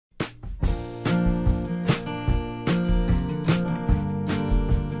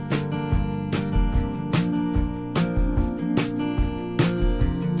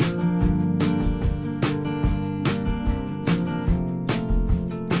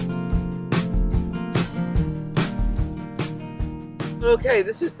Okay,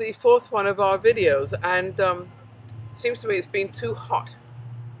 this is the fourth one of our videos, and it seems to me it's been too hot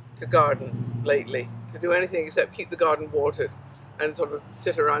to garden lately, to do anything except keep the garden watered and sort of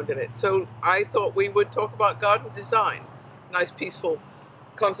sit around in it. So I thought we would talk about garden design, nice peaceful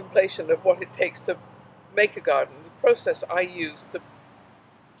contemplation of what it takes to make a garden, the process I use to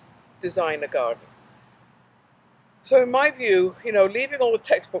design a garden. So in my view, leaving all the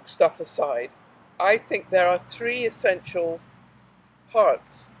textbook stuff aside, I think there are three essential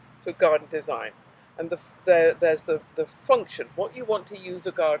parts to garden design, and there's the function, what you want to use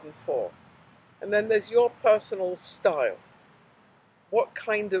a garden for, and then there's your personal style. What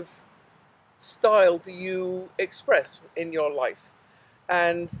kind of style do you express in your life?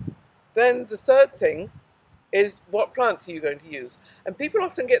 And then the third thing is, what plants are you going to use? And people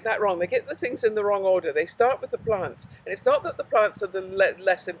often get that wrong. They get the things in the wrong order. They start with the plants, and it's not that the plants are the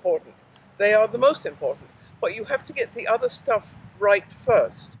less important. They are the most important, but you have to get the other stuff right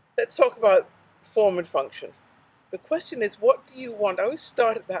first. Let's talk about form and function. The question is, what do you want? I always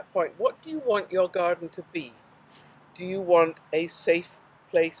start at that point. What do you want your garden to be? Do you want a safe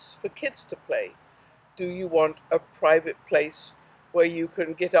place for kids to play? Do you want a private place where you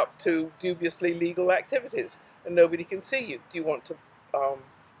can get up to dubiously legal activities and nobody can see you? Do you want to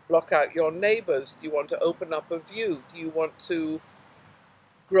block out your neighbors? Do you want to open up a view? Do you want to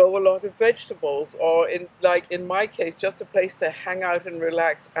grow a lot of vegetables, or in my case, just a place to hang out and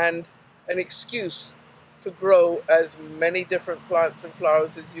relax and an excuse to grow as many different plants and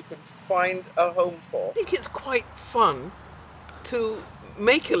flowers as you can find a home for? I think it's quite fun to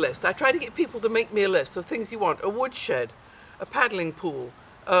make a list. I try to get people to make me a list of things you want: a woodshed, a paddling pool,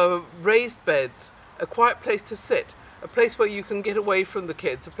 raised beds, a quiet place to sit, a place where you can get away from the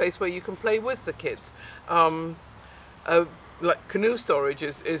kids, a place where you can play with the kids. Like canoe storage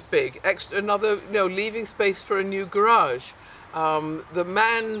is big. Another, leaving space for a new garage, the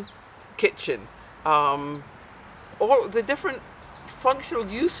man kitchen, all the different functional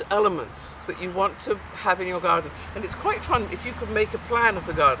use elements that you want to have in your garden. And it's quite fun if you could make a plan of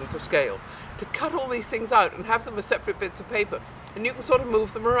the garden to scale, to cut all these things out and have them as separate bits of paper, and you can sort of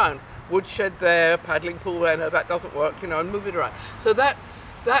move them around. Woodshed there, paddling pool there, no, that doesn't work, and move it around. So that's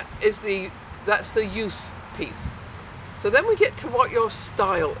the use piece. So then we get to what your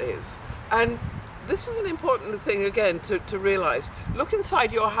style is. And this is an important thing, again, to realize. Look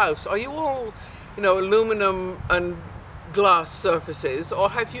inside your house. Are you all, aluminum and glass surfaces,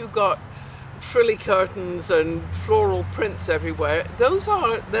 or have you got frilly curtains and floral prints everywhere? There's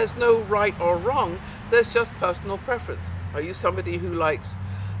no right or wrong. There's just personal preference. Are you somebody who likes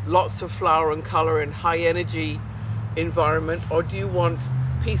lots of flower and color and high energy environment, or do you want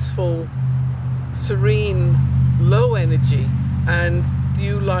peaceful, serene, low energy? And do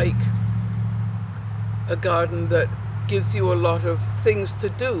you like a garden that gives you a lot of things to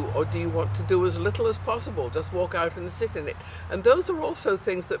do, or do you want to do as little as possible, just walk out and sit in it? And those are also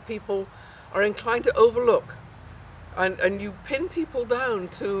things that people are inclined to overlook, and you pin people down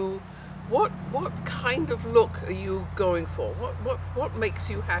to what kind of look are you going for? What makes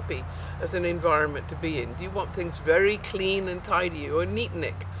you happy as an environment to be in? Do you want things very clean and tidy, or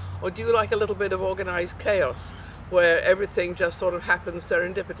neatnik? Or do you like a little bit of organized chaos where everything just sort of happens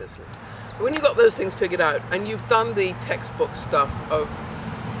serendipitously? So when you've got those things figured out, and you've done the textbook stuff of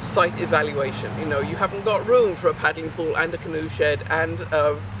site evaluation, you haven't got room for a paddling pool and a canoe shed and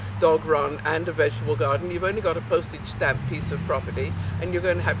a dog run and a vegetable garden. You've only got a postage stamp piece of property, and you're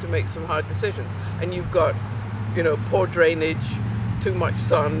going to have to make some hard decisions. And you've got, poor drainage, too much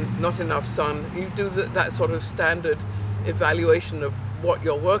sun, not enough sun. You do that sort of standard evaluation of what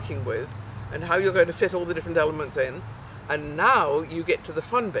you're working with and how you're going to fit all the different elements in. And now you get to the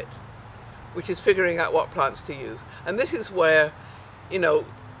fun bit, which is figuring out what plants to use. And this is where, knowledge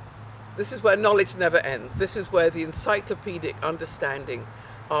never ends. This is where the encyclopedic understanding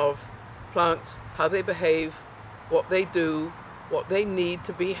of plants, how they behave, what they do, what they need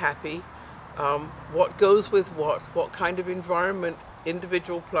to be happy, what goes with what kind of environment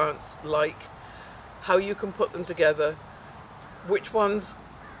individual plants like, how you can put them together, which ones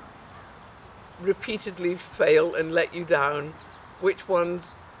repeatedly fail and let you down, which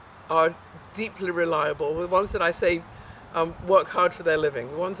ones are deeply reliable, the ones that I say work hard for their living,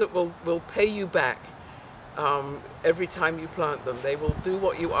 the ones that will pay you back every time you plant them. They will do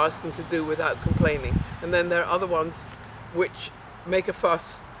what you ask them to do without complaining. And then there are other ones which make a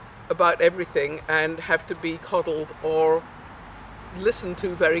fuss about everything and have to be coddled or listened to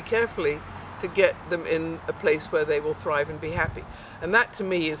very carefully to get them in a place where they will thrive and be happy. And that, to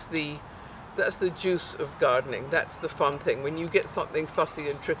me, is that's the juice of gardening. That's the fun thing, when you get something fussy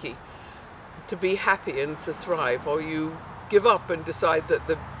and tricky to be happy and to thrive, or you give up and decide that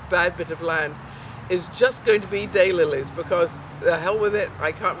the bad bit of land is just going to be daylilies because the hell with it,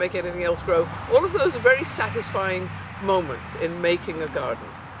 I can't make anything else grow. All of those are very satisfying moments in making a garden.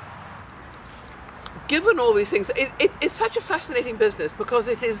 Given all these things, it's such a fascinating business because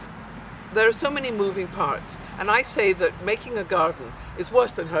there are so many moving parts. And I say that making a garden is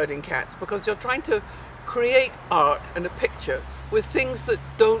worse than herding cats because you're trying to create art and a picture with things that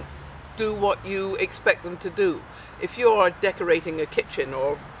don't do what you expect them to do. If you are decorating a kitchen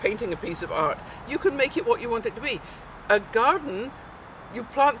or painting a piece of art, you can make it what you want it to be. A garden, you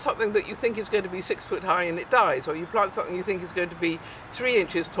plant something that you think is going to be 6 foot high and it dies, or you plant something you think is going to be 3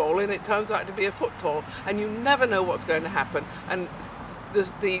 inches tall and it turns out to be a foot tall, and you never know what's going to happen. And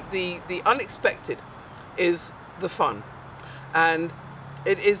the unexpected is the fun, and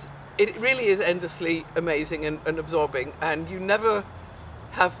it really is endlessly amazing and absorbing, and you never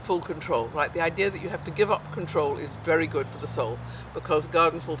have full control, right? The idea that you have to give up control is very good for the soul because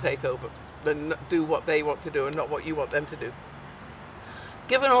gardens will take over and do what they want to do and not what you want them to do.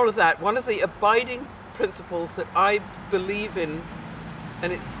 Given all of that, one of the abiding principles that I believe in,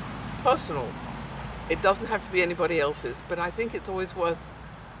 and it's personal, it doesn't have to be anybody else's, but I think it's always worth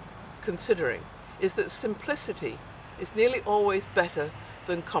considering, is that simplicity is nearly always better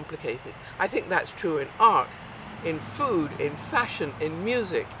than complicated. I think that's true in art, in food, in fashion, in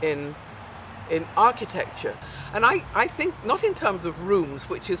music, in architecture. And I think not in terms of rooms,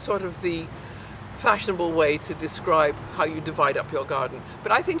 which is sort of the fashionable way to describe how you divide up your garden,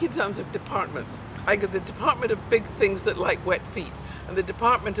 but I think in terms of departments. I think the department of big things that like wet feet, and the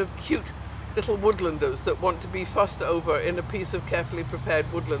department of cute little woodlanders that want to be fussed over in a piece of carefully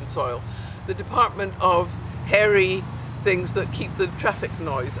prepared woodland soil, the department of hairy things that keep the traffic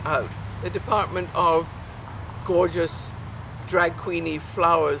noise out, the department of gorgeous drag queeny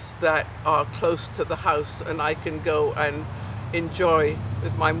flowers that are close to the house and I can go and enjoy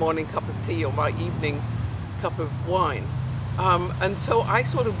with my morning cup of tea or my evening cup of wine. And so I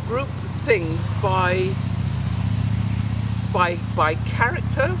sort of group things by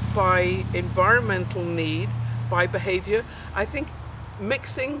character, by environmental need, by behavior. I think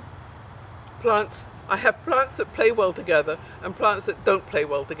mixing plants, I have plants that play well together and plants that don't play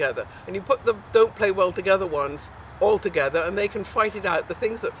well together. And you put the don't play well together ones all together and they can fight it out. The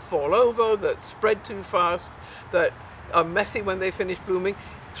things that fall over, that spread too fast, that are messy when they finish blooming,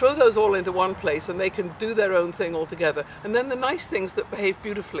 throw those all into one place and they can do their own thing all together. And then the nice things that behave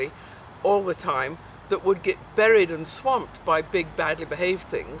beautifully all the time, that would get buried and swamped by big, badly behaved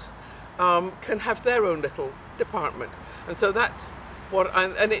things, can have their own little department. And so that's what,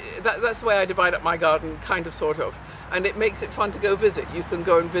 that's the way I divide up my garden, kind of, sort of. And it makes it fun to go visit. You can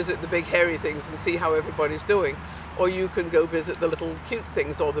go and visit the big hairy things and see how everybody's doing, or you can go visit the little cute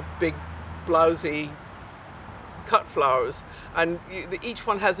things or the big, blousy cut flowers. And each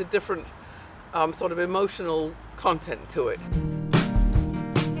one has a different sort of emotional content to it.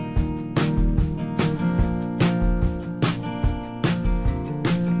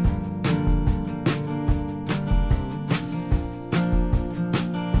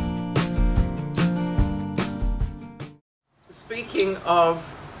 Speaking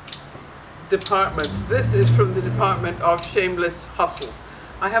of departments, this is from the department of shameless hustle.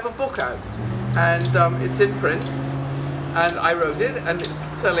 I have a book out and it's in print and I wrote it and it's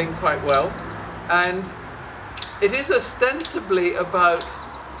selling quite well, and it is ostensibly about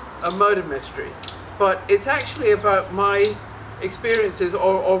a murder mystery, but it's actually about my experiences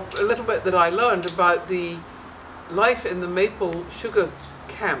or a little bit that I learned about the life in the maple sugar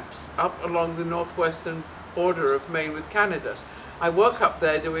camps up along the northwestern border of Maine with Canada. I work up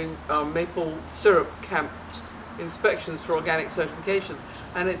there doing maple syrup camp inspections for organic certification,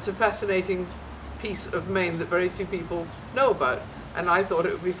 and it's a fascinating piece of Maine that very few people know about, and I thought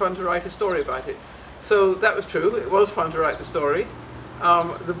it would be fun to write a story about it. So that was true, it was fun to write the story.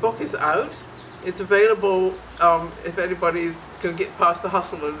 The book is out, it's available if anybody can get past the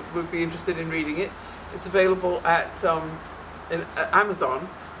hustle and would be interested in reading it. It's available at Amazon,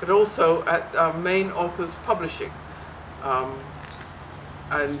 but also at Maine Authors Publishing.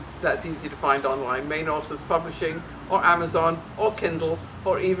 And that's easy to find online, Maine Authors Publishing, or Amazon, or Kindle,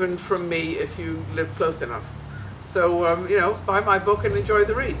 or even from me if you live close enough. So, you know, buy my book and enjoy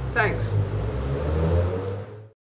the read. Thanks.